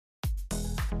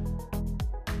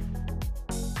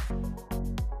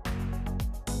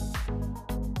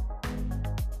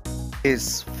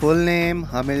His full name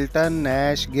Hamilton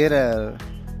Nash Grier.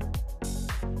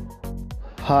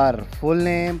 Her full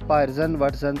name Pierson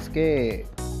Wodzynski.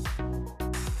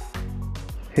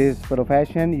 His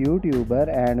profession YouTuber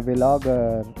and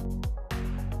vlogger.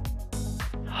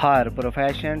 Her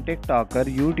profession TikToker,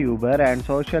 YouTuber and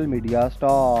social media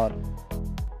star.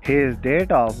 His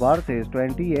date of birth is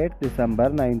 28 December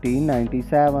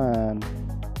 1997.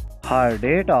 Her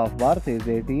date of birth is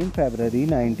 18 February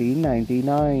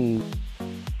 1999.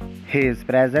 His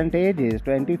present age is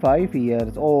 25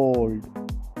 years old.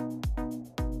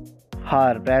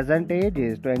 Her present age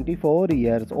is 24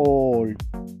 years old.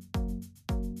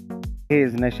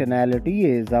 His nationality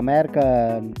is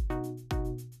American.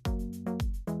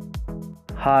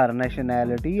 Her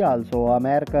nationality also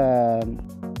American.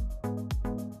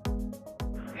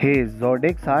 His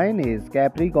zodiac sign is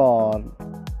Capricorn.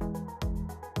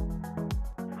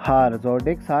 Her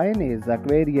zodiac sign is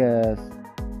Aquarius.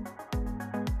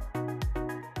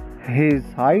 His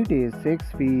height is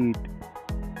 6 feet.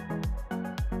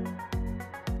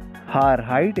 Her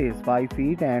height is 5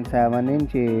 feet and 7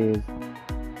 inches.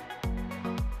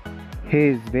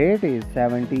 His weight is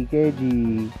 70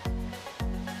 kg.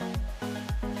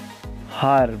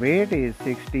 Her weight is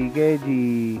 60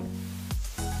 kg.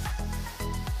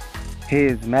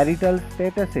 His marital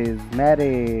status is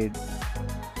married.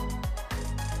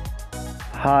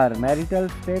 Her marital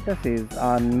status is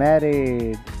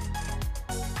unmarried.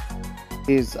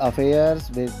 His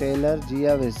affairs with Taylor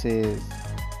Giavises.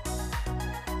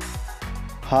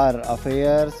 Her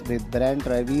affairs with Brent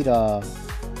Rivera.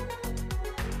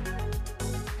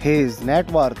 His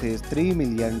net worth is $3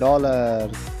 million.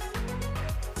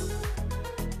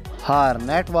 Her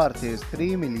net worth is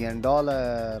 $3 million.